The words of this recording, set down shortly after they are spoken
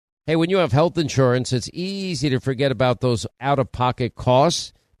Hey, when you have health insurance, it's easy to forget about those out-of-pocket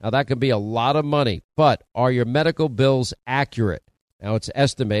costs. Now, that can be a lot of money, but are your medical bills accurate? Now, it's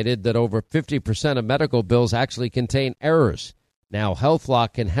estimated that over 50% of medical bills actually contain errors. Now,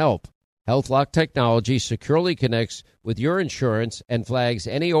 HealthLock can help. HealthLock technology securely connects with your insurance and flags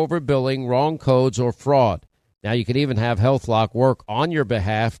any overbilling, wrong codes, or fraud. Now, you can even have HealthLock work on your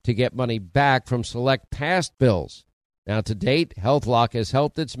behalf to get money back from select past bills. Now, to date, HealthLock has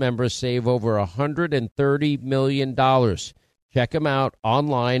helped its members save over $130 million. Check them out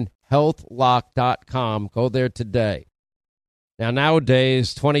online, healthlock.com. Go there today. Now,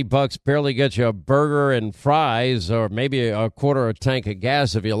 nowadays, $20 barely gets you a burger and fries or maybe a quarter of a tank of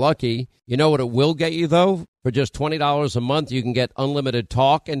gas if you're lucky. You know what it will get you, though? For just $20 a month, you can get unlimited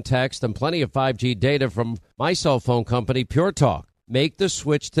talk and text and plenty of 5G data from my cell phone company, Pure Talk. Make the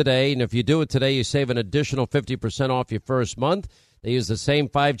switch today, and if you do it today, you save an additional 50% off your first month. They use the same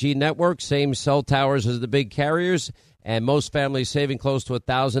 5G network, same cell towers as the big carriers, and most families saving close to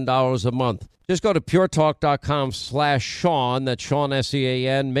 $1,000 a month. Just go to puretalk.com/Sean, that's Sean,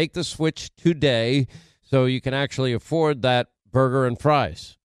 S-E-A-N. Make the switch today so you can actually afford that burger and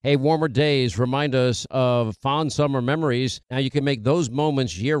fries. Hey, warmer days remind us of fond summer memories. Now you can make those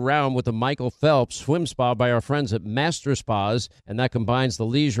moments year-round with the Michael Phelps Swim Spa by our friends at Master Spas, and that combines the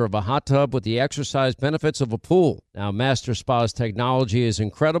leisure of a hot tub with the exercise benefits of a pool. Now, Master Spa's technology is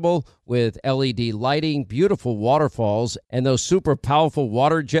incredible with LED lighting, beautiful waterfalls, and those super powerful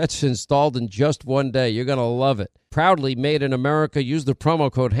water jets installed in just one day. You're going to love it. Proudly made in America. Use the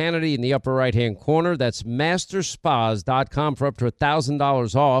promo code Hannity in the upper right-hand corner. That's masterspas.com for up to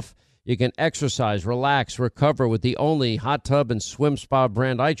 $1,000 off. You can exercise, relax, recover with the only hot tub and swim spa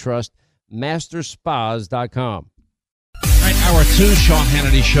brand I trust, masterspas.com. All right, hour two, Sean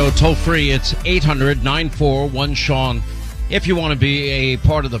Hannity Show. Toll free, it's 800-941-SEAN. If you want to be a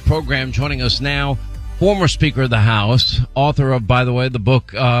part of the program, joining us now, former Speaker of the House, author of, by the way, the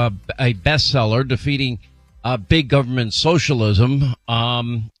book, a bestseller, Defeating Big Government Socialism,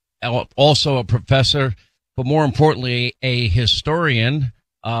 also a professor, but more importantly, a historian.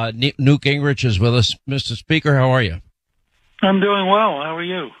 Newt Gingrich is with us. Mr. Speaker, how are you? I'm doing well. How are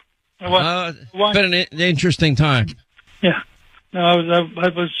you? It's been an interesting time. Yeah. No,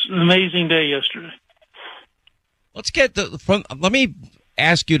 it was an amazing day yesterday. Let's get let me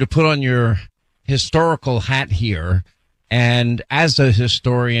ask you to put on your historical hat here. And as a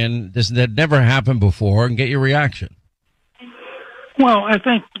historian, this had never happened before, and get your reaction. Well, I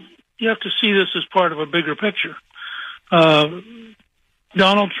think you have to see this as part of a bigger picture.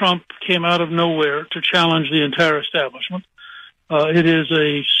 Donald Trump came out of nowhere to challenge the entire establishment. It is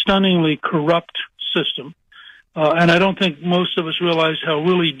a stunningly corrupt system. And I don't think most of us realize how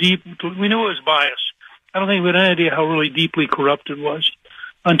really deep, we knew it was biased. I don't think we had any idea how really deeply corrupt it was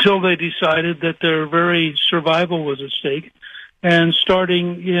until they decided that their very survival was at stake. And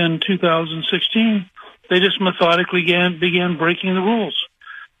starting in 2016, they just methodically began breaking the rules.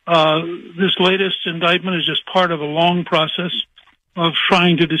 This latest indictment is just part of a long process of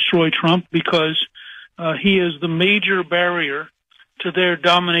trying to destroy Trump because he is the major barrier to their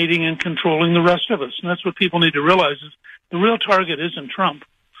dominating and controlling the rest of us. And that's what people need to realize is the real target isn't Trump.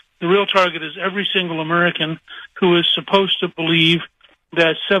 The real target is every single American who is supposed to believe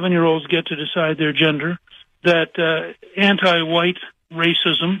that 7-year-olds get to decide their gender, that anti-white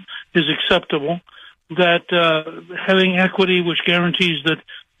racism is acceptable, that having equity, which guarantees that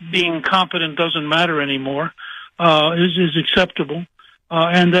being competent doesn't matter anymore, is acceptable,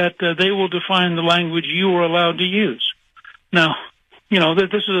 and that they will define the language you are allowed to use. Now, you know, that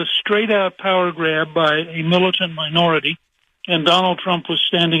this is a straight-out power grab by a militant minority, and Donald Trump was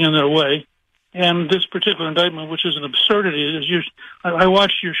standing in their way. And this particular indictment, which is an absurdity, I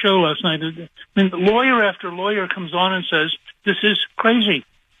watched your show last night. I mean, lawyer after lawyer comes on and says, this is crazy.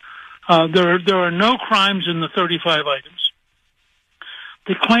 There are no crimes in the 35 items.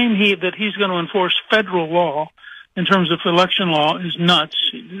 The claim that he's going to enforce federal law in terms of election law is nuts.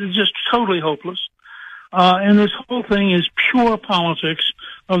 It's just totally hopeless. And this whole thing is pure politics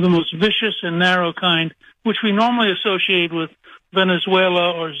of the most vicious and narrow kind, which we normally associate with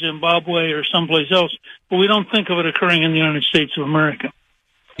Venezuela or Zimbabwe or someplace else, but we don't think of it occurring in the United States of America.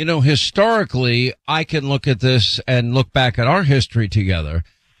 You know, historically, I can look at this and look back at our history together,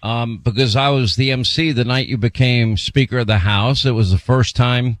 because I was the MC the night you became Speaker of the House. It was the first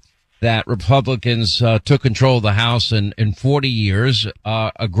time that Republicans took control of the House in 40 years.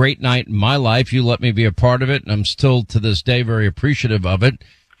 A great night in my life. You let me be a part of it, and I'm still to this day very appreciative of it.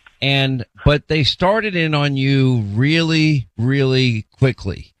 But they started in on you really, really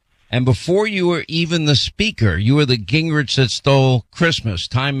quickly. And before you were even the speaker, you were the Gingrich that stole Christmas.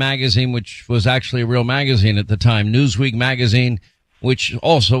 Time magazine, which was actually a real magazine at the time. Newsweek magazine, which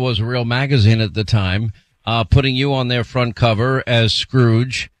also was a real magazine at the time, putting you on their front cover as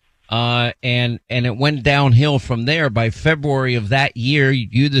Scrooge. And it went downhill from there. By February of that year,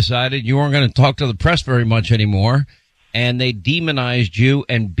 you decided you weren't going to talk to the press very much anymore. And they demonized you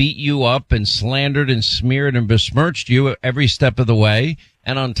and beat you up and slandered and smeared and besmirched you every step of the way.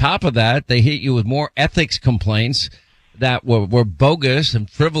 And on top of that, they hit you with more ethics complaints that were bogus and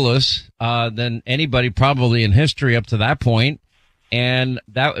frivolous, than anybody probably in history up to that point. And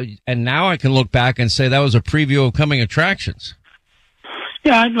now I can look back and say that was a preview of coming attractions.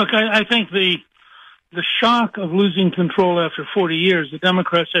 Yeah, look, I think the shock of losing control after 40 years, the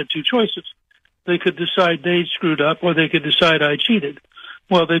Democrats had two choices. They could decide they screwed up, or they could decide I cheated.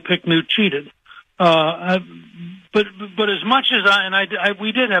 Well, they picked Newt cheated. But as much as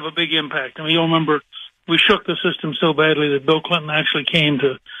we did have a big impact. I mean, you'll remember we shook the system so badly that Bill Clinton actually came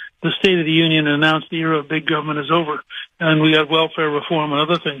to the State of the Union and announced the era of big government is over, and we had welfare reform and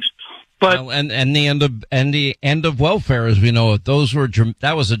other things. But and the end of welfare, as we know it,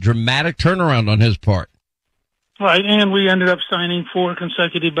 that was a dramatic turnaround on his part. Right, and we ended up signing 4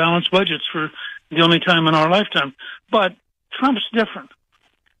 consecutive balanced budgets for the only time in our lifetime. But Trump's different.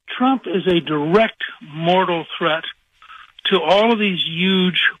 Trump is a direct mortal threat to all of these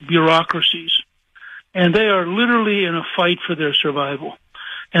huge bureaucracies, and they are literally in a fight for their survival.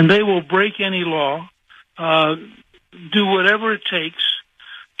 And they will break any law, do whatever it takes,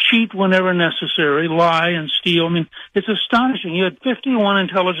 cheat whenever necessary, lie and steal. I mean, it's astonishing. You had 51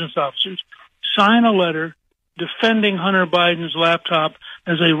 intelligence officers sign a letter defending Hunter Biden's laptop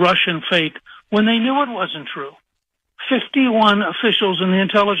as a Russian fake when they knew it wasn't true. 51 officials in the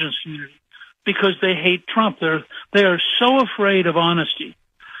intelligence community, because they hate Trump. They are so afraid of honesty.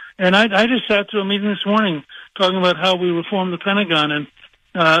 And I just sat through a meeting this morning talking about how we reform the Pentagon, and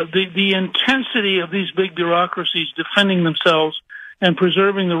the intensity of these big bureaucracies defending themselves and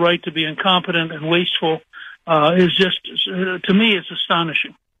preserving the right to be incompetent and wasteful is just, to me, it's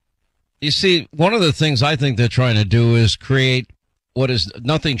astonishing. You see, one of the things I think they're trying to do is create what is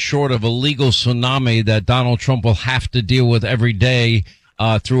nothing short of a legal tsunami that Donald Trump will have to deal with every day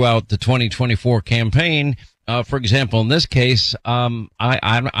throughout the 2024 campaign. For example, in this case,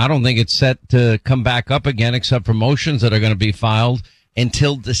 I don't think it's set to come back up again, except for motions that are going to be filed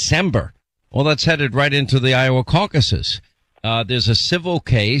until December. Well, that's headed right into the Iowa caucuses. There's a civil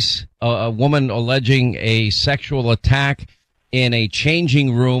case, a woman alleging a sexual attack in a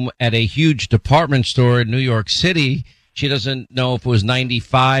changing room at a huge department store in New York City. She doesn't know if it was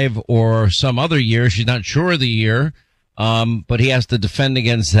 95 or some other year. She's not sure of the year. But he has to defend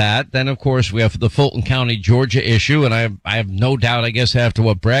against that. Then, of course, we have the Fulton County, Georgia issue. And I have no doubt, I guess, after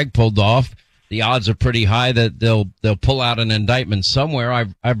what Bragg pulled off, the odds are pretty high that they'll pull out an indictment somewhere.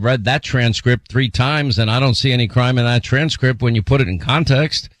 I've read that transcript 3 times, and I don't see any crime in that transcript when you put it in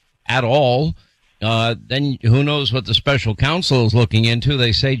context at all. Then who knows what the special counsel is looking into.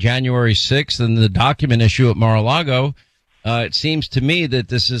 They say January 6th and the document issue at Mar-a-Lago. It seems to me that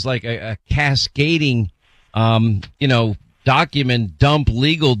this is like a cascading, document dump,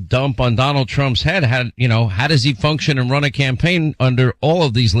 legal dump on Donald Trump's head. How does he function and run a campaign under all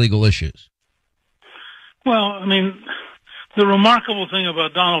of these legal issues? Well, I mean, the remarkable thing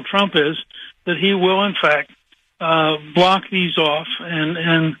about Donald Trump is that he will, in fact, block these off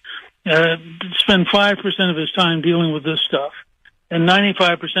and spend 5% of his time dealing with this stuff and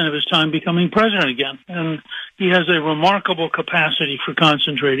 95% of his time becoming president again. And he has a remarkable capacity for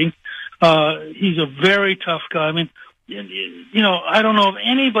concentrating. He's a very tough guy. I mean, I don't know of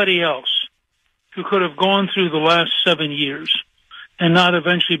anybody else who could have gone through the last 7 years and not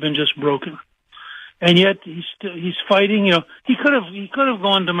eventually been just broken. And yet he's fighting. He could have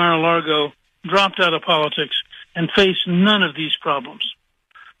gone to Mar-a-Lago, dropped out of politics, and faced none of these problems,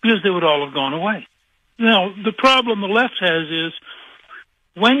 because they would all have gone away. Now, the problem the left has is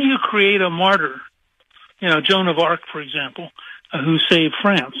when you create a martyr, Joan of Arc, for example, who saved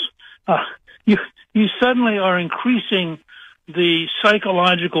France, you suddenly are increasing the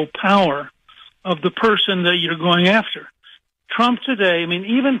psychological power of the person that you're going after. Trump today, I mean,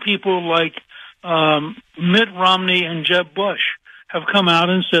 even people like Mitt Romney and Jeb Bush have come out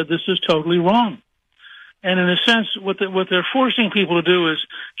and said this is totally wrong. And in a sense, what they're forcing people to do is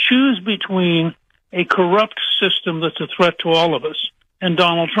choose between a corrupt system that's a threat to all of us and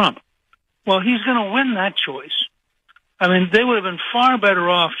Donald Trump. Well, he's going to win that choice. I mean, they would have been far better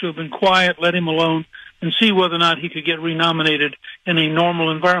off to have been quiet, let him alone, and see whether or not he could get renominated in a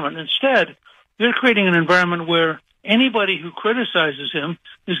normal environment. Instead, they're creating an environment where anybody who criticizes him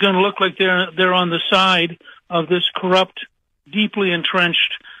is going to look like they're on the side of this corrupt, deeply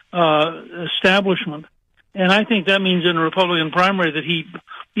entrenched establishment. And I think that means in a Republican primary that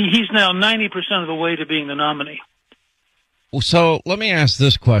he's now 90% of the way to being the nominee. So let me ask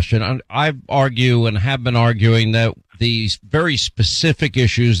this question. I argue and have been arguing that these very specific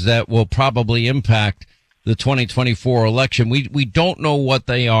issues that will probably impact the 2024 election, we don't know what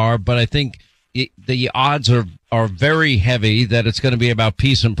they are, but I think the odds are very heavy that it's going to be about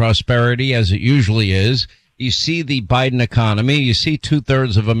peace and prosperity, as it usually is. You see the Biden economy. You see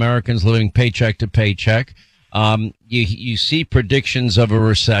 2/3 of Americans living paycheck to paycheck. You see predictions of a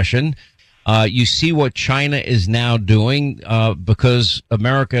recession. You see what China is now doing, because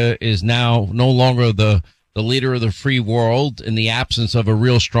America is now no longer the leader of the free world in the absence of a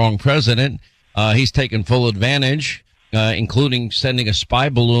real strong president. He's taken full advantage, including sending a spy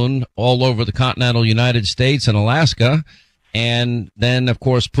balloon all over the continental United States and Alaska. And then, of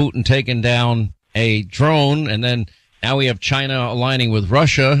course, Putin taking down a drone. And then now we have China aligning with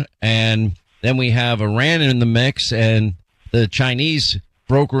Russia. And then we have Iran in the mix, and the Chinese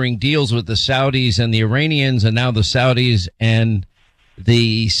brokering deals with the Saudis and the Iranians, and now the Saudis and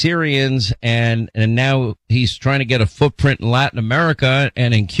the Syrians, and now he's trying to get a footprint in Latin America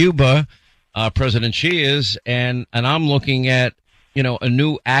and in Cuba. President Xi is, and I'm looking at, a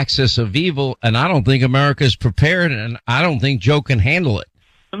new axis of evil, and I don't think America is prepared, and I don't think Joe can handle it.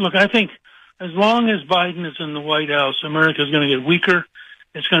 Look, I think as long as Biden is in the White House, America is going to get weaker.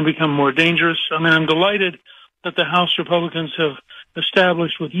 It's going to become more dangerous. I mean, I'm delighted that the House Republicans have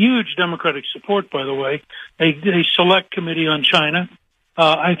established, with huge Democratic support, by the way, a select committee on China.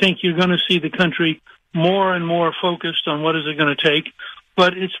 I think you're going to see the country more and more focused on what is it going to take.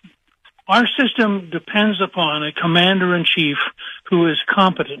 But our system depends upon a commander-in-chief who is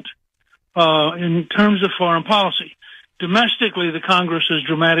competent in terms of foreign policy. Domestically, the Congress is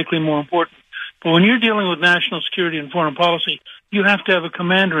dramatically more important. But when you're dealing with national security and foreign policy, you have to have a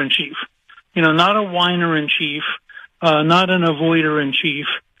commander-in-chief. Not a whiner-in-chief, not an avoider-in-chief,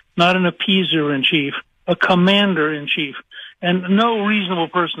 not an appeaser-in-chief, a commander-in-chief. And no reasonable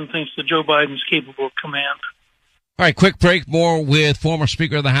person thinks that Joe Biden's capable of command. All right, quick break. More with former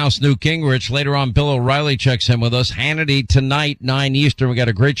Speaker of the House, Newt Gingrich. Later on, Bill O'Reilly checks in with us. Hannity tonight, 9 Eastern. We got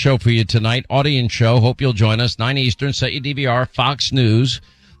a great show for you tonight. Audience show. Hope you'll join us. 9 Eastern. Set your DVR. Fox News.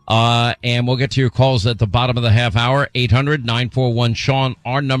 And we'll get to your calls at the bottom of the half hour. 800-941-SEAN.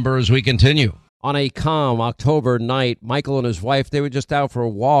 Our number as we continue. On a calm October night, Michael and his wife, they were just out for a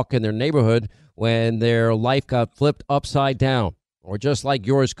walk in their neighborhood when their life got flipped upside down, or just like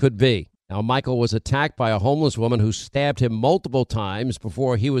yours could be. Now, Michael was attacked by a homeless woman who stabbed him multiple times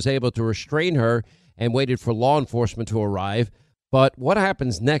before he was able to restrain her and waited for law enforcement to arrive. But what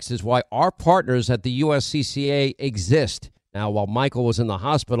happens next is why our partners at the USCCA exist. Now, while Michael was in the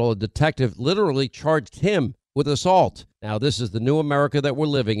hospital, a detective literally charged him with assault. Now, this is the new America that we're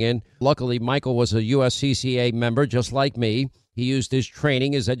living in. Luckily, Michael was a USCCA member just like me. He used his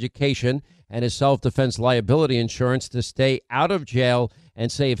training, his education, and his self-defense liability insurance to stay out of jail and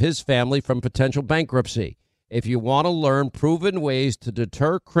save his family from potential bankruptcy. If you want to learn proven ways to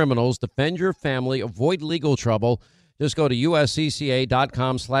deter criminals, defend your family, avoid legal trouble, just go to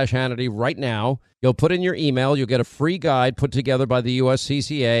uscca.com/Hannity right now. You'll put in your email. You'll get a free guide put together by the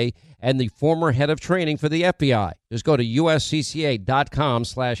USCCA and the former head of training for the FBI. Just go to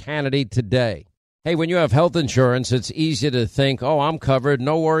uscca.com/Hannity today. Hey, when you have health insurance, it's easy to think, oh, I'm covered,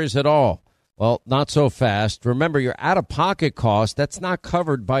 no worries at all. Well, not so fast. Remember, your out-of-pocket cost, that's not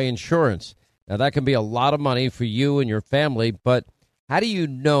covered by insurance. Now, that can be a lot of money for you and your family, but how do you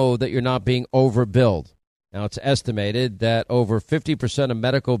know that you're not being overbilled? Now, it's estimated that over 50% of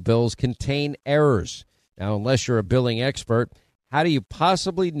medical bills contain errors. Now, unless you're a billing expert, how do you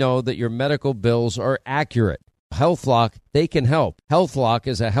possibly know that your medical bills are accurate? HealthLock, they can help. HealthLock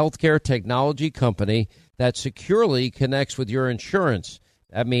is a healthcare technology company that securely connects with your insurance.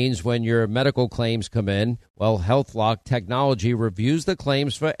 That means when your medical claims come in, well, HealthLock technology reviews the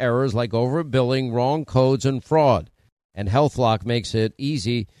claims for errors like overbilling, wrong codes, and fraud. And HealthLock makes it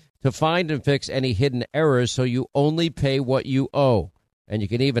easy to find and fix any hidden errors so you only pay what you owe. And you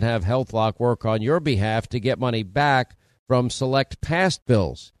can even have HealthLock work on your behalf to get money back from select past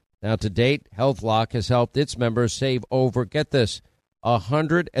bills. Now, to date, HealthLock has helped its members save over, get this,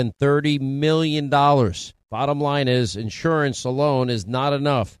 $130 million. Bottom line is, insurance alone is not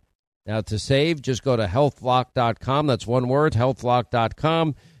enough. Now, to save, just go to healthlock.com. That's one word,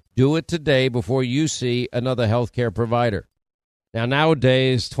 healthlock.com. Do it today before you see another healthcare provider. Now,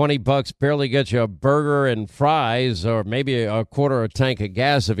 nowadays, $20 barely gets you a burger and fries, or maybe a quarter of a tank of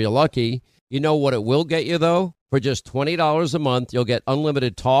gas if you're lucky. You know what it will get you, though? For just $20 a month, you'll get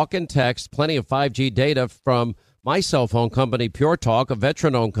unlimited talk and text, plenty of 5G data from my cell phone company, Pure Talk, a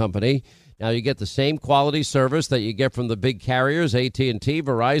veteran-owned company. Now you get the same quality service that you get from the big carriers, AT&T,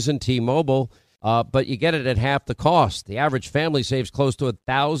 Verizon, T-Mobile, but you get it at half the cost. The average family saves close to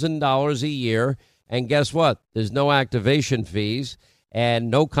 $1,000 a year. And guess what? There's no activation fees and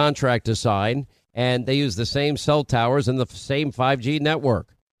no contract to sign. And they use the same cell towers and the same 5G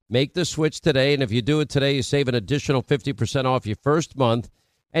network. Make the switch today, and if you do it today, you save an additional 50% off your first month.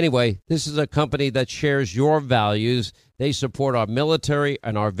 Anyway, this is a company that shares your values. They support our military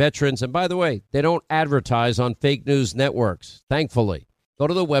and our veterans. And by the way, they don't advertise on fake news networks, thankfully. Go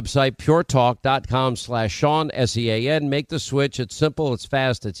to the website, puretalk.com/Sean, S-E-A-N. Make the switch. It's simple, it's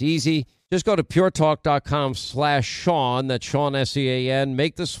fast, it's easy. Just go to puretalk.com/Sean, that's Sean, S-E-A-N.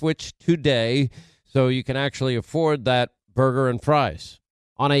 Make the switch today so you can actually afford that burger and fries.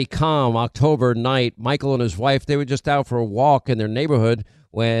 On a calm October night, Michael and his wife, they were just out for a walk in their neighborhood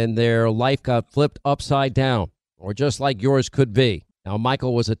when their life got flipped upside down, or just like yours could be. Now,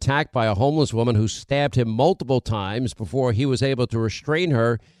 Michael was attacked by a homeless woman who stabbed him multiple times before he was able to restrain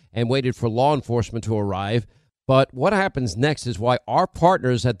her and waited for law enforcement to arrive. But what happens next is why our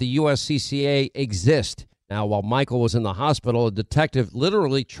partners at the USCCA exist. Now, while Michael was in the hospital, a detective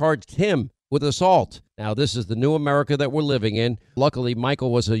literally charged him with assault. Now, this is the new America that we're living in. Luckily,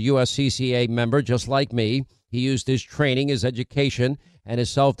 Michael was a USCCA member just like me. He used his training, his education, and his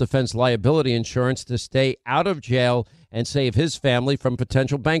self-defense liability insurance to stay out of jail and save his family from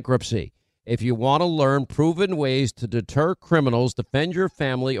potential bankruptcy. If you want to learn proven ways to deter criminals, defend your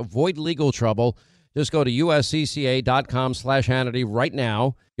family, avoid legal trouble, just go to uscca.com/Hannity right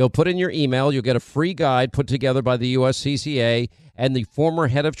now. You'll put in your email. You'll get a free guide put together by the USCCA and the former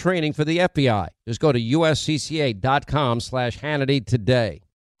head of training for the FBI. Just go to uscca.com/Hannity today.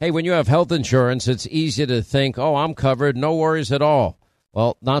 Hey, when you have health insurance, it's easy to think, oh, I'm covered, no worries at all.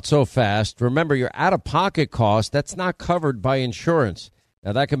 Well, not so fast. Remember, your out-of-pocket cost, that's not covered by insurance.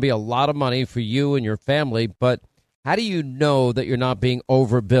 Now, that can be a lot of money for you and your family, but how do you know that you're not being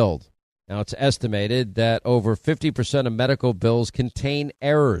overbilled? Now, it's estimated that over 50% of medical bills contain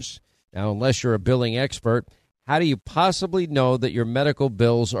errors. Now, unless you're a billing expert, how do you possibly know that your medical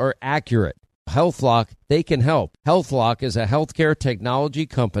bills are accurate? HealthLock, they can help. HealthLock is a healthcare technology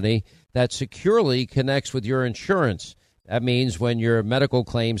company that securely connects with your insurance. That means when your medical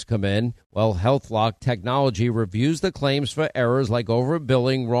claims come in, well, HealthLock technology reviews the claims for errors like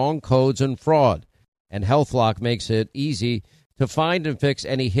overbilling, wrong codes, and fraud. And HealthLock makes it easy to find and fix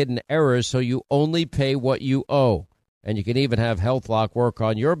any hidden errors so you only pay what you owe. And you can even have HealthLock work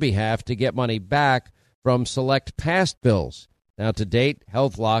on your behalf to get money back from select past bills. Now, to date,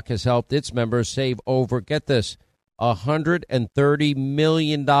 HealthLock has helped its members save over, get this, $130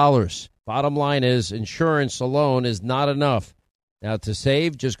 million. Bottom line is, insurance alone is not enough. Now, to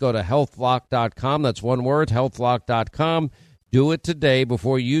save, just go to healthlock.com. That's one word, healthlock.com. Do it today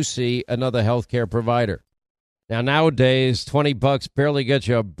before you see another healthcare provider. Now, nowadays, $20 barely gets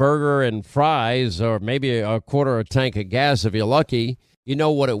you a burger and fries, or maybe a quarter of a tank of gas if you're lucky. You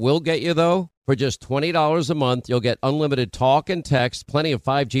know what it will get you, though? For just $20 a month, you'll get unlimited talk and text, plenty of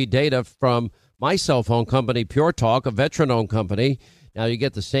 5G data from my cell phone company, Pure Talk, a veteran-owned company. Now, you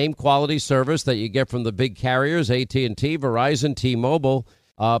get the same quality service that you get from the big carriers, AT&T, Verizon, T-Mobile,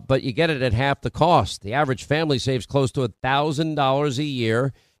 but you get it at half the cost. The average family saves close to $1,000 a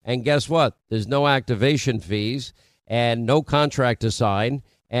year. And guess what? There's no activation fees and no contract to sign,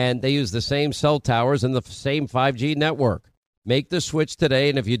 and they use the same cell towers and the same 5G network. Make the switch today,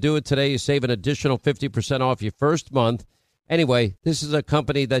 and if you do it today, you save an additional 50% off your first month. Anyway, this is a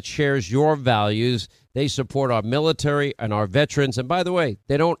company that shares your values. They support our military and our veterans. And by the way,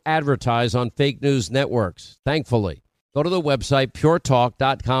 they don't advertise on fake news networks, thankfully. Go to the website,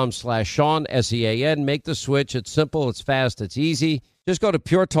 puretalk.com/Sean, S-E-A-N. Make the switch. It's simple, it's fast, it's easy. Just go to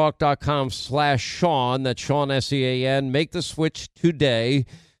puretalk.com/Sean, that's Sean, S-E-A-N. Make the switch today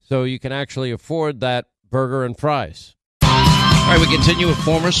so you can actually afford that burger and fries. All right, we continue with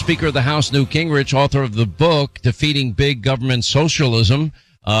former Speaker of the House, Newt Gingrich, author of the book, Defeating Big Government Socialism,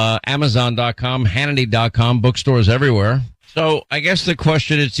 Amazon.com, Hannity.com, bookstores everywhere. So I guess the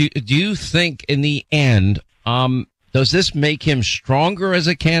question is, do you think in the end, does this make him stronger as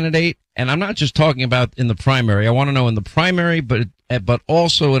a candidate? And I'm not just talking about in the primary. I want to know in the primary, but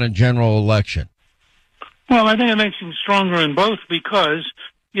also in a general election. Well, I think it makes him stronger in both because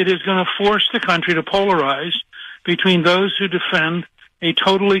it is going to force the country to polarize between those who defend a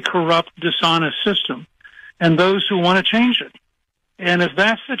totally corrupt, dishonest system and those who want to change it. And if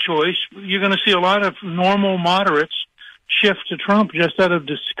that's the choice, you're going to see a lot of normal moderates shift to Trump just out of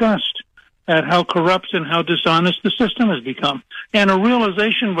disgust at how corrupt and how dishonest the system has become. And a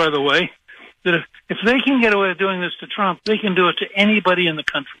realization, by the way, that if they can get away with doing this to Trump, they can do it to anybody in the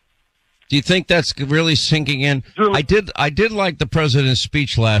country. Do you think that's really sinking in? Really. I did like the president's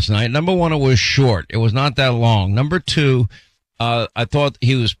speech last night. Number one, it was short. It was not that long. Number two, I thought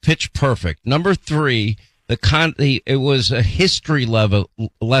he was pitch perfect. Number three, it was a history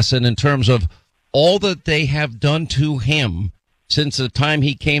lesson in terms of all that they have done to him since the time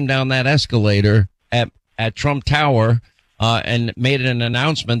he came down that escalator at Trump Tower, and made an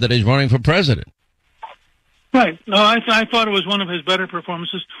announcement that he's running for president. Right. No, I thought it was one of his better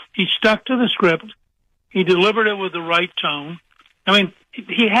performances. He stuck to the script. He delivered it with the right tone. I mean,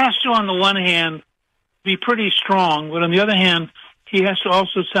 he has to, on the one hand, be pretty strong, but on the other hand, he has to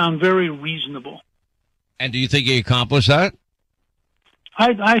also sound very reasonable. And do you think he accomplished that?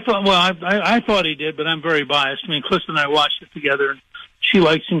 I thought he did, but I'm very biased. I mean, Cliff and I watched it together, and she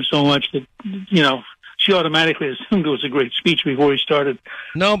likes him so much that, she automatically assumed it was a great speech before he started.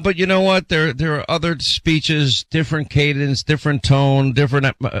 No, but you know what? There are other speeches, different cadence, different tone,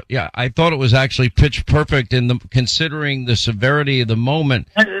 different. I thought it was actually pitch perfect considering the severity of the moment,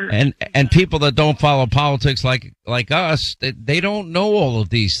 and people that don't follow politics like us, they don't know all of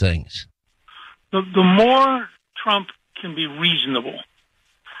these things. The more Trump can be reasonable,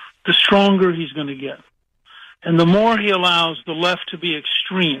 the stronger he's going to get, and the more he allows the left to be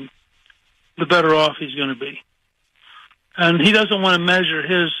extreme, the better off he's going to be. And he doesn't want to measure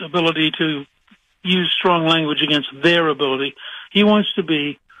his ability to use strong language against their ability. He wants to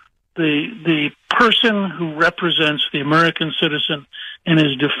be the person who represents the American citizen and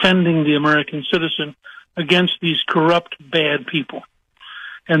is defending the American citizen against these corrupt, bad people.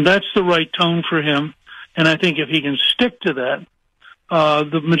 And that's the right tone for him. And I think if he can stick to that,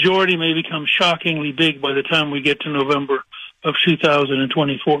 the majority may become shockingly big by the time we get to November of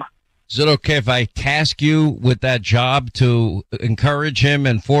 2024. Is it okay if I task you with that job to encourage him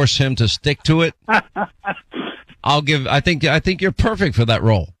and force him to stick to it? I think you're perfect for that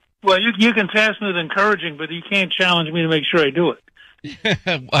role. Well, you can task me with encouraging, but you can't challenge me to make sure I do it.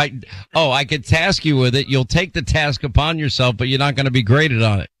 I could task you with it. You'll take the task upon yourself, but you're not going to be graded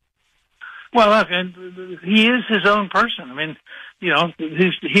on it. Well, look, and he is his own person. I mean, he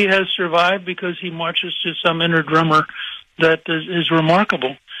has survived because he marches to some inner drummer that is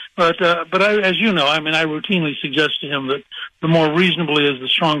remarkable. But as you know, I mean, I routinely suggest to him that the more reasonable he is, the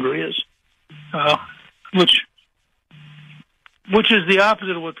stronger he is, which is the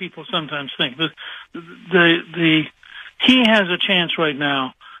opposite of what people sometimes think. He has a chance right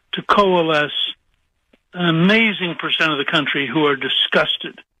now to coalesce an amazing percent of the country who are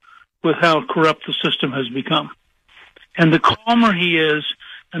disgusted with how corrupt the system has become. And the calmer he is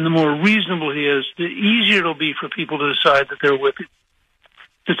and the more reasonable he is, the easier it'll be for people to decide that they're with him.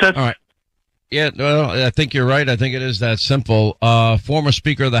 All right. Yeah, well, I think you're right. I think it is that simple. Former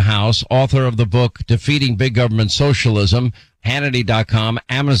Speaker of the House, author of the book Defeating Big Government Socialism, Hannity.com,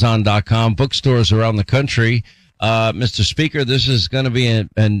 Amazon.com, bookstores around the country. Mr. Speaker, this is going to be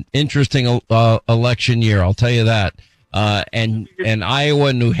an interesting election year, I'll tell you that. And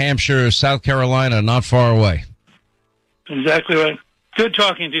Iowa, New Hampshire, South Carolina, not far away. Exactly right. Good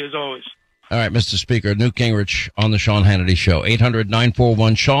talking to you as always. All right, Mr. Speaker, Newt Gingrich on the Sean Hannity Show.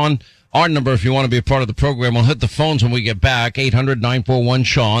 800-941-SEAN. Our number, if you want to be a part of the program, we'll hit the phones when we get back.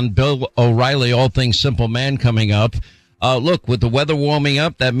 800-941-SEAN. Bill O'Reilly, All Things Simple Man, coming up. Look, with the weather warming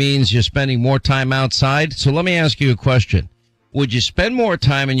up, that means you're spending more time outside. So let me ask you a question. Would you spend more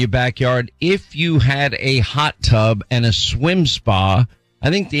time in your backyard if you had a hot tub and a swim spa? I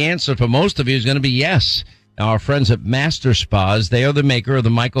think the answer for most of you is going to be yes. Now, our friends at Master Spas, they are the maker of the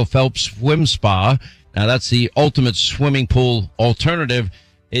Michael Phelps Swim Spa. Now, that's the ultimate swimming pool alternative.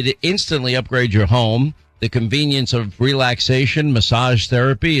 It instantly upgrades your home. The convenience of relaxation, massage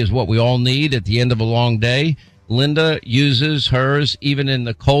therapy is what we all need at the end of a long day. Linda uses hers even in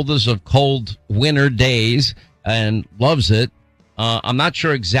the coldest of cold winter days and loves it. I'm not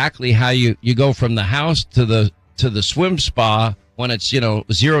sure exactly how you go from the house to the swim spa when it's,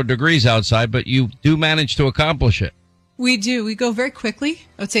 0 degrees outside, but you do manage to accomplish it. We do. We go very quickly.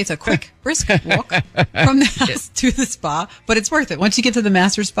 I would say it's a quick, brisk walk from the house to the spa, but it's worth it. Once you get to the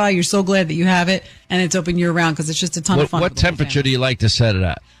Master Spa, you're so glad that you have it, and it's open year-round because it's just a ton of fun. What temperature do you like to set it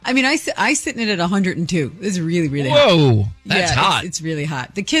at? I mean, I sit in it at 102. It's really, really hot. Whoa, that's hot. It's really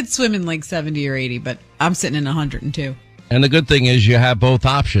hot. The kids swim in like 70 or 80, but I'm sitting in 102. And the good thing is you have both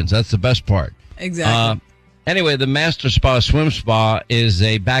options. That's the best part. Exactly. Anyway, the Master Spa Swim Spa is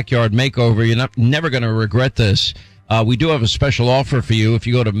a backyard makeover. You're never going to regret this. We do have a special offer for you. If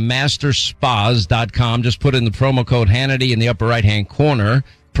you go to masterspas.com, just put in the promo code Hannity in the upper right-hand corner.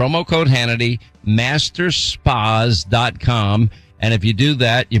 promo code Hannity, masterspas.com. And if you do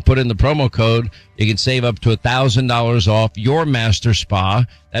that, you put in the promo code, you can save up to $1,000 off your Master Spa.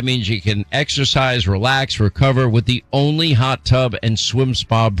 That means you can exercise, relax, recover with the only hot tub and swim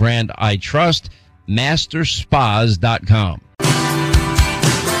spa brand I trust, masterspas.com.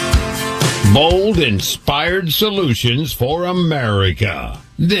 Bold, inspired solutions for America.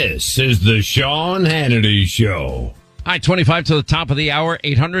 This is the Sean Hannity Show. Hi, 25 to the top of the hour,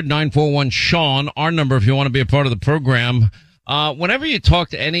 800-941-SEAN, our number if you want to be a part of the program. Whenever you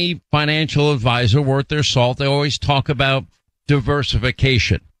talk to any financial advisor worth their salt, they always talk about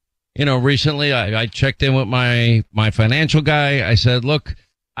diversification. You know, recently I checked in with my financial guy. I said, look,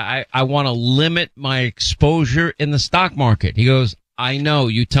 I want to limit my exposure in the stock market. He goes, I know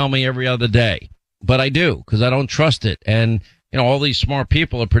you tell me every other day, but I do because I don't trust it. And, you know, all these smart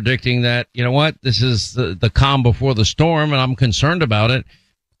people are predicting that, you know what, this is the calm before the storm, and I'm concerned about it.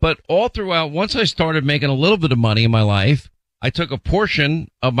 But all throughout, once I started making a little bit of money in my life, I took a portion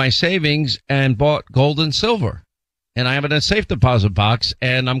of my savings and bought gold and silver. And I have it in a safe deposit box,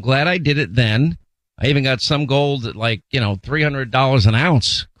 and I'm glad I did it then. I even got some gold at like, you know, $300 an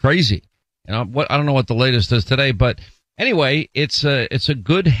ounce. Crazy. You know, I don't know what the latest is today, but anyway, it's a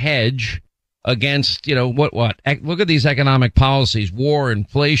good hedge against, you know, what? Look at these economic policies, war,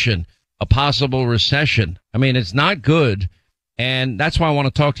 inflation, a possible recession. I mean, it's not good. And that's why I want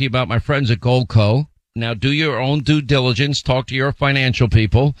to talk to you about my friends at Goldco. Now, do your own due diligence, talk to your financial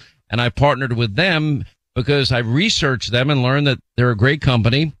people. And I partnered with them because I researched them and learned that they're a great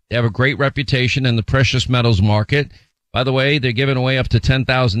company. They have a great reputation in the precious metals market. By the way, they're giving away up to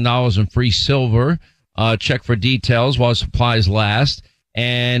 $10,000 in free silver. Check for details while supplies last.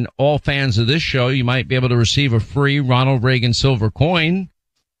 And all fans of this show, you might be able to receive a free Ronald Reagan silver coin.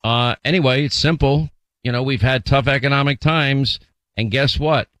 Anyway, it's simple. You know, we've had tough economic times. And guess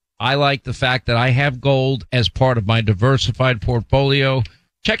what? I like the fact that I have gold as part of my diversified portfolio.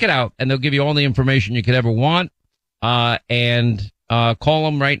 Check it out, and they'll give you all the information you could ever want. And call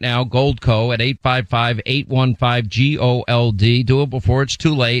them right now, Goldco, at 855-815-GOLD. Do it before it's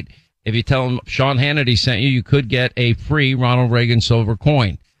too late. If you tell them Sean Hannity sent you, you could get a free Ronald Reagan silver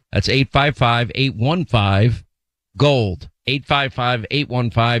coin. That's 855-815-GOLD.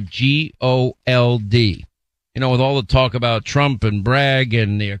 855-815-GOLD. You know, with all the talk about Trump and Bragg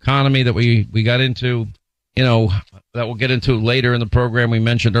and the economy that we got into, you know, that we'll get into later in the program, we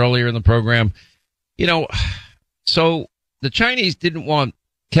mentioned earlier in the program, you know, so the Chinese didn't want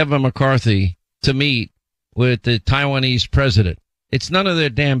Kevin McCarthy to meet with the Taiwanese president. It's none of their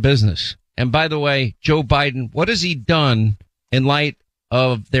damn business. And by the way, Joe Biden, what has he done in light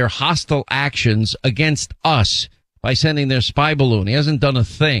of their hostile actions against us by sending their spy balloon? He hasn't done a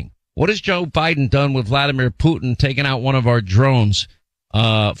thing. What has Joe Biden done with Vladimir Putin taking out one of our drones,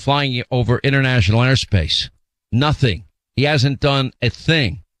 flying over international airspace? Nothing. He hasn't done a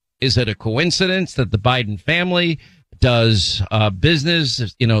thing. Is it a coincidence that the Biden family does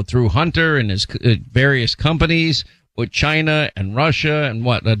business, you know, through Hunter and his various companies with China and Russia and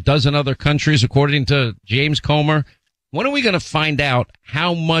a dozen other countries, according to James Comer? When are we going to find out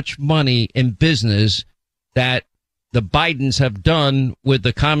how much money in business that the Bidens have done with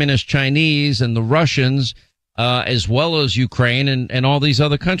the communist Chinese and the Russians, as well as Ukraine and all these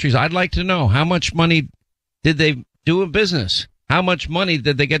other countries? I'd like to know, how much money did they do in business? How much money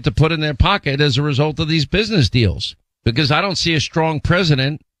did they get to put in their pocket as a result of these business deals? Because I don't see a strong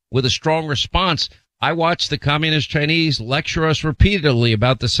president with a strong response. I watched the communist Chinese lecture us repeatedly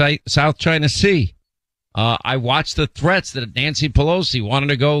about the South China Sea. I watched the threats that Nancy Pelosi wanted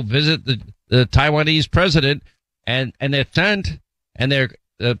to go visit the Taiwanese president. And their tent and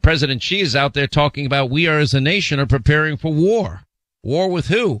President Xi is out there talking about we are as a nation are preparing for war. War with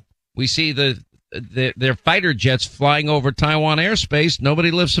who? We see their fighter jets flying over Taiwan airspace.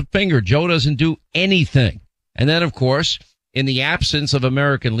 Nobody lifts a finger. Joe doesn't do anything. And then, of course, in the absence of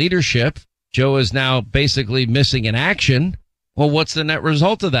American leadership, Joe is now basically missing in action. Well, what's the net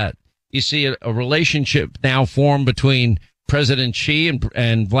result of that? You see a relationship now formed between President Xi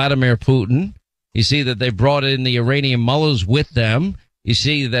and Vladimir Putin. You see that they brought in the Iranian mullahs with them. You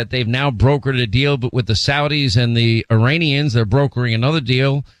see that they've now brokered a deal with the Saudis and the Iranians. They're brokering another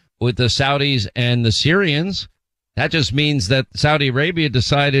deal with the Saudis and the Syrians. That just means that Saudi Arabia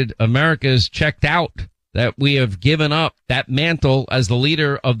decided America's checked out, that we have given up that mantle as the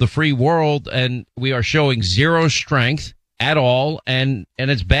leader of the free world, and we are showing zero strength at all, and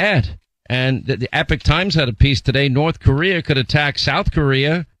it's bad. And the Epoch Times had a piece today. North Korea could attack South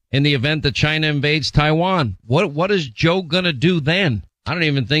Korea in the event that China invades Taiwan. What is Joe gonna do then? I don't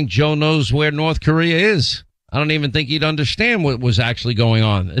even think Joe knows where North Korea is. I don't even think he'd understand what was actually going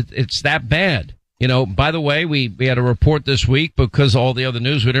on. It's that bad. You know, by the way, we had a report this week because all the other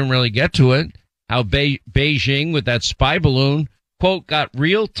news, we didn't really get to it, how Beijing with that spy balloon, quote, got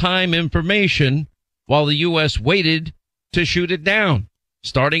real-time information while the U.S. waited to shoot it down,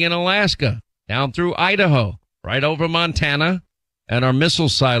 starting in Alaska, down through Idaho, right over Montana and our missile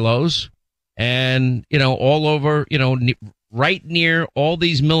silos, and, you know, all over, you know, right near all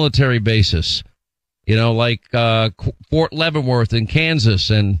these military bases, you know, like Fort Leavenworth in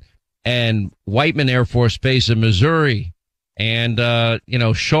Kansas and Whiteman Air Force Base in Missouri and, you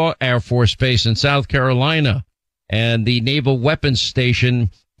know, Shaw Air Force Base in South Carolina and the Naval Weapons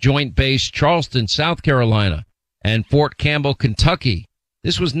Station Joint Base Charleston, South Carolina and Fort Campbell, Kentucky.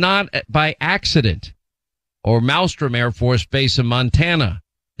 This was not by accident. Or Malmstrom Air Force Base in Montana.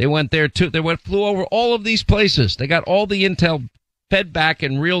 They went there too. Flew over all of these places. They got all the intel fed back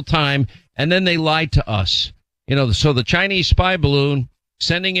in real time, and then they lied to us. You know, so the Chinese spy balloon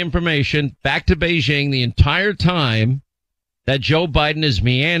sending information back to Beijing the entire time that Joe Biden is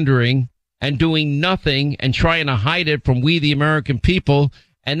meandering and doing nothing and trying to hide it from we, the American people,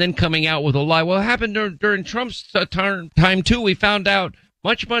 and then coming out with a lie. Well, it happened during Trump's time, too. We found out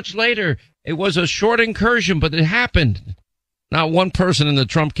much, much later. It was a short incursion, but it happened. Not one person in the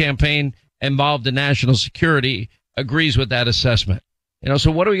Trump campaign involved in national security agrees with that assessment. You know, so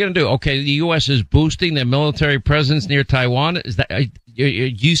what are we going to do? Okay, the U.S. is boosting their military presence near Taiwan. Is that, are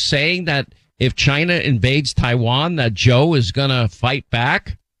you saying that if China invades Taiwan, that Joe is going to fight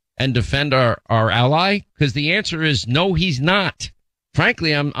back and defend our ally? Because the answer is no, he's not.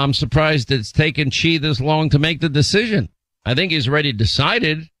 Frankly, I'm surprised it's taken Xi this long to make the decision. I think he's already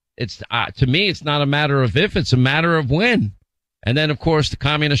decided. It's to me, it's not a matter of if, it's a matter of when. And then, of course, the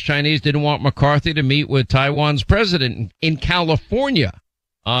communist Chinese didn't want McCarthy to meet with Taiwan's president in California.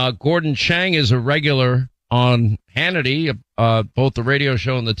 Gordon Chang is a regular on Hannity, both the radio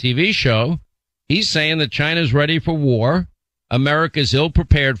show and the TV show. He's saying that China's ready for war. America's ill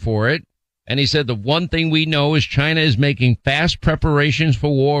prepared for it. And he said the one thing we know is China is making fast preparations for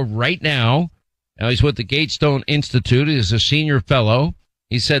war right now. Now, he's with the Gatestone Institute. He's a senior fellow.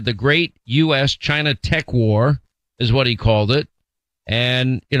 He said the great U.S.-China tech war is what he called it.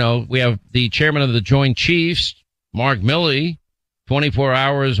 And, you know, we have the chairman of the Joint Chiefs, Mark Milley, 24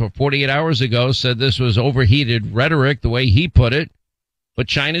 hours or 48 hours ago said this was overheated rhetoric, the way he put it. But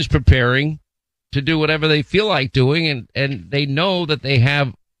China's preparing to do whatever they feel like doing. And they know that they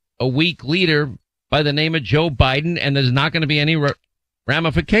have a weak leader by the name of Joe Biden, and there's not going to be any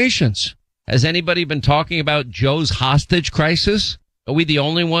ramifications. Has anybody been talking about Joe's hostage crisis? Are we the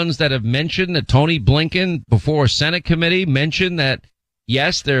only ones that have mentioned that Tony Blinken, before a Senate committee, mentioned that,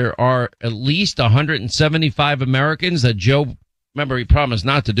 yes, there are at least 175 Americans that Joe, remember he promised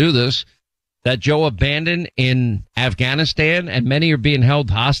not to do this, that Joe abandoned in Afghanistan, and many are being held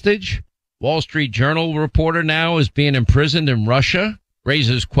hostage? Wall Street Journal reporter now is being imprisoned in Russia,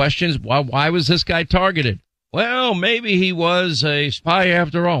 raises questions. Why was this guy targeted? Well, maybe he was a spy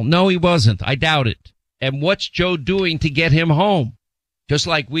after all. No, he wasn't. I doubt it. And what's Joe doing to get him home? Just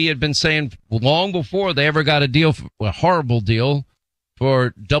like we had been saying long before they ever got a horrible deal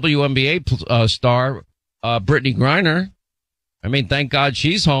for WNBA star Brittany Griner. I mean, thank God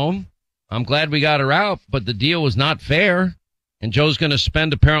she's home. I'm glad we got her out, but the deal was not fair. And Joe's going to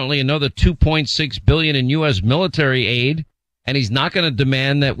spend apparently another $2.6 billion in U.S. military aid. And he's not going to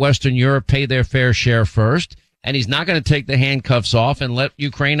demand that Western Europe pay their fair share first. And he's not going to take the handcuffs off and let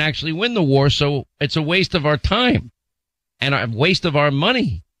Ukraine actually win the war. So it's a waste of our time and a waste of our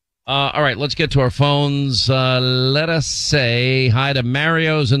money. All right, let's get to our phones. Let us say hi to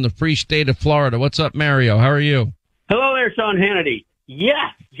Mario's in the free state of Florida. What's up, Mario? How are you? Hello there, Sean Hannity.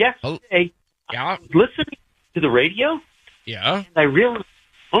 Yes, yesterday I was listening to the radio. Yeah. And I realized,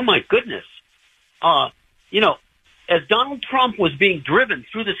 oh my goodness, as Donald Trump was being driven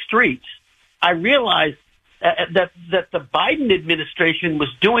through the streets, I realized that the Biden administration was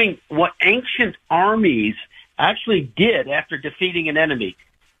doing what ancient armies actually did after defeating an enemy.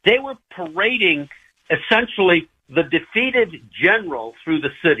 They were parading essentially the defeated general through the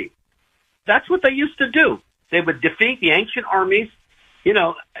city. That's what they used to do. They would defeat the ancient armies. You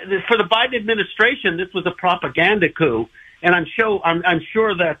know, for the Biden administration, this was a propaganda coup, and I'm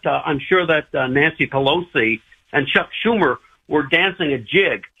sure that Nancy Pelosi and Chuck Schumer were dancing a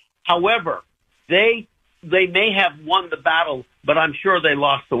jig. However, they may have won the battle, but I'm sure they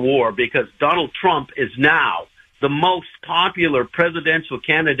lost the war because Donald Trump is now the most popular presidential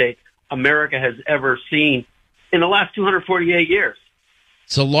candidate America has ever seen in the last 248 years.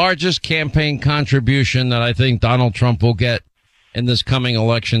 It's the largest campaign contribution that I think Donald Trump will get in this coming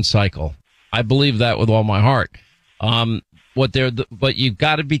election cycle. I believe that with all my heart. But you've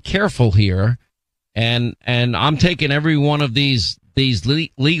got to be careful here. And I'm taking every one of these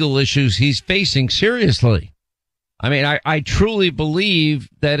legal issues he's facing seriously. I mean, I truly believe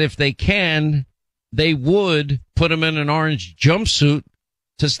that if they can, they would put him in an orange jumpsuit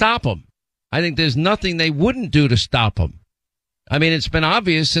to stop him. I think there's nothing they wouldn't do to stop him. I mean, it's been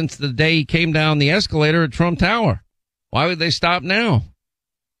obvious since the day he came down the escalator at Trump Tower. Why would they stop now?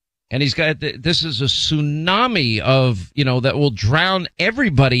 And this is a tsunami of, that will drown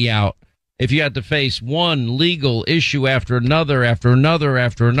everybody out if you had to face one legal issue after another, after another,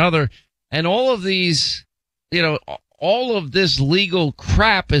 after another. And all of these, all of this legal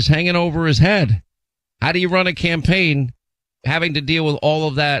crap is hanging over his head. How do you run a campaign having to deal with all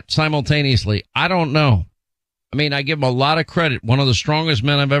of that simultaneously? I don't know. I mean, I give him a lot of credit. One of the strongest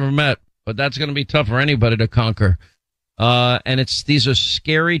men I've ever met, but that's going to be tough for anybody to conquer. And these are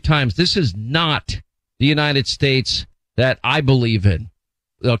scary times. This is not the United States that I believe in.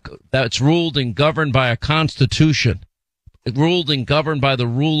 That's ruled and governed by a constitution, ruled and governed by the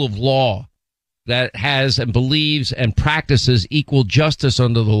rule of law, that has and believes and practices equal justice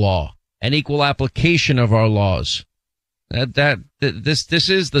under the law and equal application of our laws. This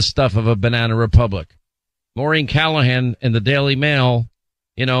is the stuff of a banana republic. Maureen Callahan in the Daily Mail,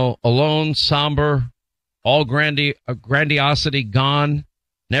 alone, somber, all grandiosity gone.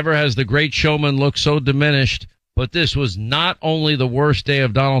 Never has the great showman looked so diminished. But this was not only the worst day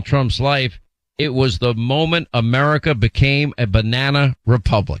of Donald Trump's life, it was the moment America became a banana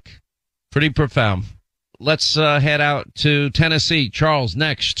republic. Pretty profound. Let's head out to Tennessee. Charles,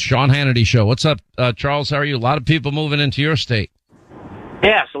 next. Sean Hannity Show. What's up, Charles? How are you? A lot of people moving into your state.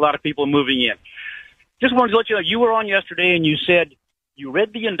 Yes, a lot of people moving in. Just wanted to let you know, you were on yesterday and you said you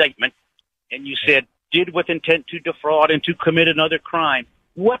read the indictment and you said, did with intent to defraud and to commit another crime.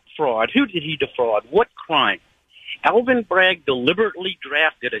 What fraud? Who did he defraud? What crime? Alvin Bragg deliberately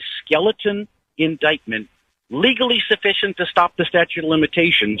drafted a skeleton indictment, legally sufficient to stop the statute of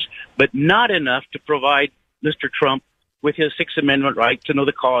limitations, but not enough to provide Mr. Trump with his Sixth Amendment right to know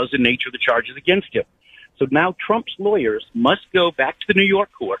the cause and nature of the charges against him. So now Trump's lawyers must go back to the New York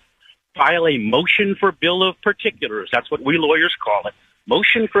court, file a motion for bill of particulars. That's what we lawyers call it.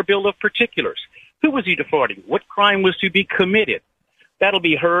 Motion for bill of particulars. Who was he defrauding? What crime was to be committed? That'll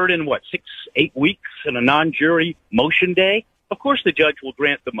be heard in 6-8 weeks in a non-jury motion day. Of course, the judge will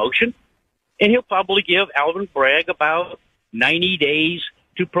grant the motion, and he'll probably give Alvin Bragg about 90 days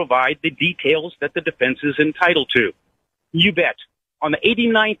to provide the details that the defense is entitled to. You bet. On the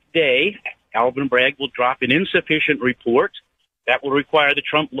 89th day, Alvin Bragg will drop an insufficient report. That will require the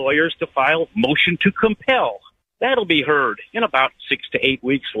Trump lawyers to file motion to compel. That'll be heard in about 6 to 8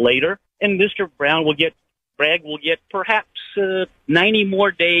 weeks later, and Mr. Bragg will get perhaps 90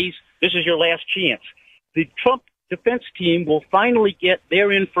 more days. This is your last chance. The Trump defense team will finally get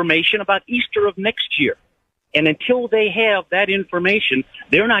their information about Easter of next year. And until they have that information,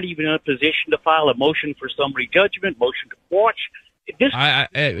 they're not even in a position to file a motion for summary judgment, motion to quash.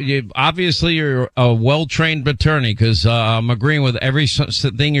 Obviously, you're a well-trained attorney because I'm agreeing with every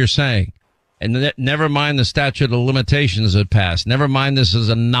thing you're saying. And never mind the statute of limitations that passed. Never mind this is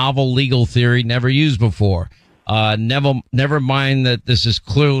a novel legal theory never used before. Never mind that this is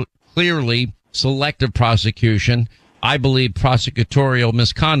clearly selective prosecution. I believe prosecutorial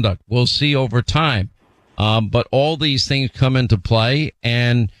misconduct. We'll see over time. But all these things come into play.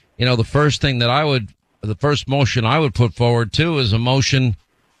 And, the first motion I would put forward too is a motion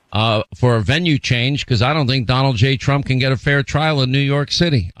for a venue change because I don't think Donald J. Trump can get a fair trial in New York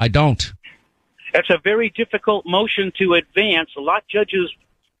City. I don't. That's a very difficult motion to advance. A lot of judges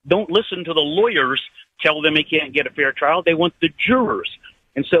don't listen to the lawyers tell them he can't get a fair trial. They want the jurors.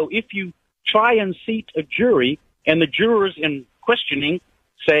 And so if you try and seat a jury and the jurors in questioning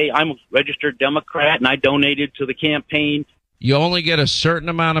say, I'm a registered Democrat and I donated to the campaign. You only get a certain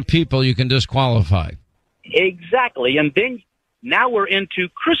amount of people you can disqualify. Exactly. And then now we're into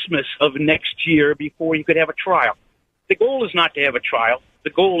Christmas of next year before you could have a trial. The goal is not to have a trial. The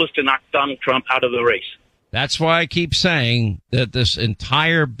goal is to knock Donald Trump out of the race. That's why I keep saying that this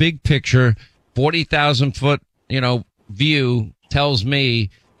entire big picture, 40,000 foot, view tells me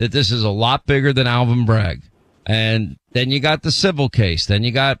that this is a lot bigger than Alvin Bragg. And then you got the civil case. Then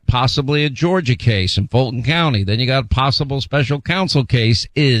you got possibly a Georgia case in Fulton County. Then you got a possible special counsel case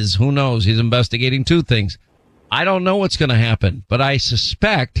who knows? He's investigating two things. I don't know what's going to happen, but I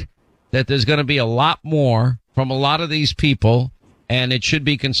suspect that there's going to be a lot more from a lot of these people, and it should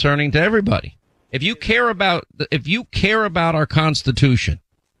be concerning to everybody. If you care about our Constitution,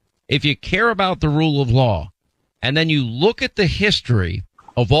 if you care about the rule of law, and then you look at the history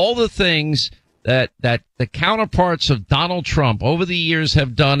of all the things that the counterparts of Donald Trump over the years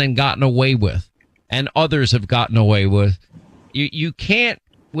have done and gotten away with, and others have gotten away with, you can't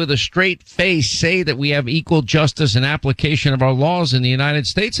with a straight face say that we have equal justice and application of our laws in the United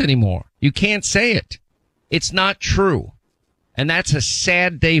States anymore. You can't say it. It's not true. And that's a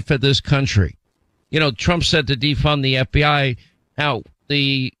sad day for this country. You know, Trump said to defund the FBI. Now,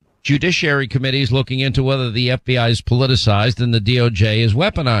 the Judiciary Committee is looking into whether the FBI is politicized and the DOJ is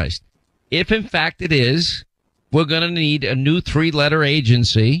weaponized. If, in fact, it is, we're going to need a new 3-letter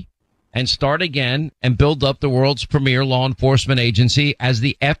agency and start again and build up the world's premier law enforcement agency as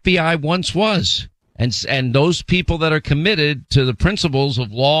the FBI once was. And those people that are committed to the principles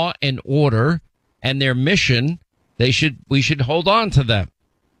of law and order and their mission, we should hold on to them.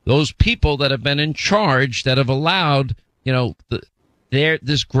 Those people that have been in charge, that have allowed, you know,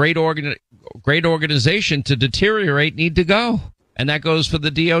 this great organization to deteriorate, need to go. And that goes for the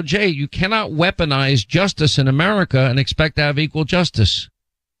DOJ. You cannot weaponize justice in America and expect to have equal justice.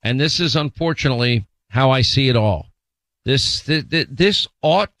 And this is unfortunately how I see it all. This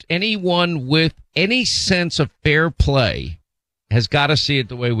ought, anyone with any sense of fair play has got to see it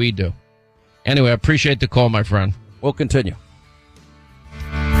the way we do. Anyway, I appreciate the call, my friend. We'll continue.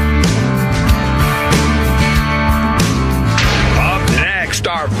 Up next,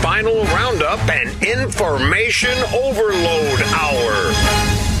 our final roundup and information overload hour.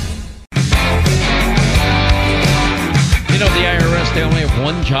 You know, the IRS, they only have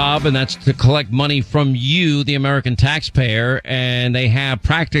one job, and that's to collect money from you, the American taxpayer, and they have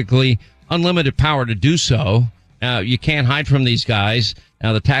practically unlimited power to do so. Now, you can't hide from these guys.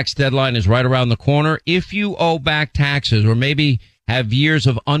 Now, the tax deadline is right around the corner. If you owe back taxes or maybe have years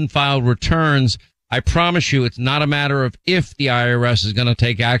of unfiled returns, I promise you it's not a matter of if the IRS is going to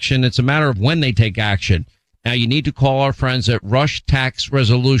take action. It's a matter of when they take action. Now, you need to call our friends at Rush Tax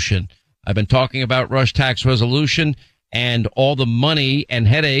Resolution. I've been talking about Rush Tax Resolution and all the money and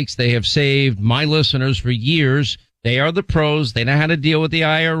headaches they have saved my listeners for years. They are the pros. They know how to deal with the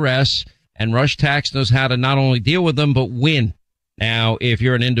IRS, and Rush Tax knows how to not only deal with them, but win. Now, if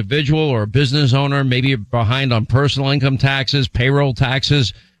you're an individual or a business owner, maybe you're behind on personal income taxes, payroll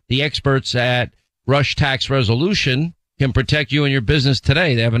taxes, the experts at Rush Tax Resolution can protect you and your business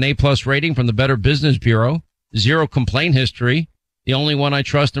today. They have an A+ rating from the Better Business Bureau, 0 complaint history, the only one I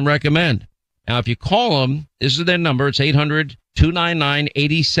trust and recommend. Now, if you call them, this is their number. It's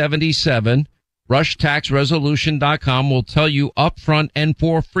 800-299-8077. RushTaxResolution.com will tell you upfront and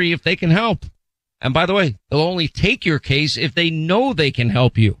for free if they can help. And by the way, they'll only take your case if they know they can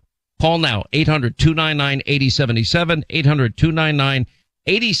help you. Call now, 800-299-8077,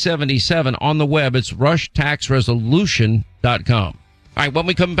 800-299-8077. On the web, it's RushTaxResolution.com. All right, when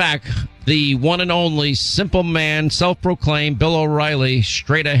we come back, the one and only simple man, self-proclaimed Bill O'Reilly,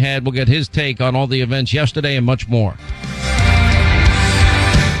 straight ahead. We'll get his take on all the events yesterday and much more.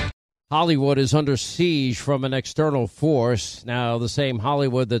 Hollywood is under siege from an external force. Now, the same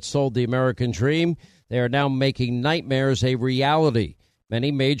Hollywood that sold the American dream, they are now making nightmares a reality.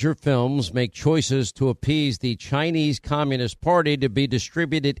 Many major films make choices to appease the Chinese Communist Party to be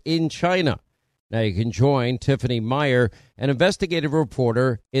distributed in China. Now you can join Tiffany Meyer, an investigative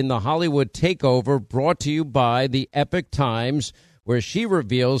reporter in the Hollywood Takeover, brought to you by the Epoch Times, where she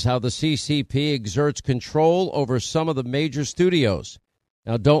reveals how the CCP exerts control over some of the major studios.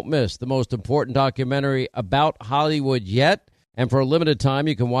 Now don't miss the most important documentary about Hollywood yet, and for a limited time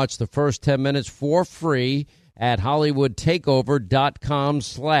you can watch the first 10 minutes for free at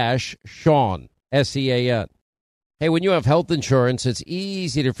HollywoodTakeover.com/Sean, SEAN. Hey, when you have health insurance, it's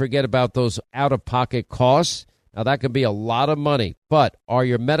easy to forget about those out-of-pocket costs. Now, that can be a lot of money, but are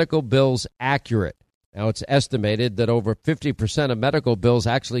your medical bills accurate? Now, it's estimated that over 50% of medical bills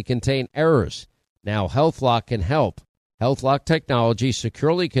actually contain errors. Now, HealthLock can help. HealthLock technology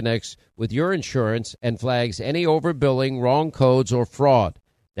securely connects with your insurance and flags any overbilling, wrong codes, or fraud.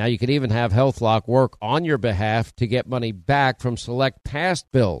 Now, you can even have HealthLock work on your behalf to get money back from select past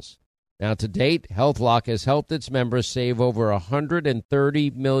bills. Now, to date, HealthLock has helped its members save over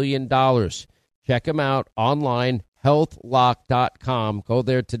 $130 million. Check them out online, healthlock.com. Go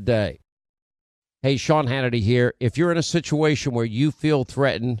there today. Hey, Sean Hannity here. If you're in a situation where you feel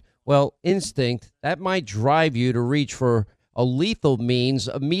threatened, well, instinct, that might drive you to reach for a lethal means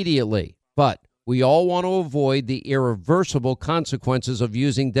immediately. But we all want to avoid the irreversible consequences of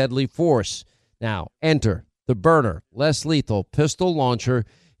using deadly force. Now, enter the Byrna less lethal pistol launcher.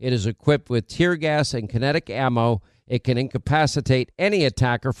 It is equipped with tear gas and kinetic ammo. It can incapacitate any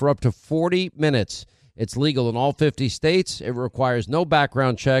attacker for up to 40 minutes. It's legal in all 50 states. It requires no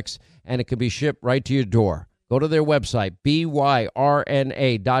background checks, and it can be shipped right to your door. Go to their website,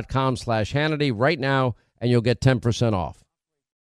 byrna.com/Hannity right now, and you'll get 10% off.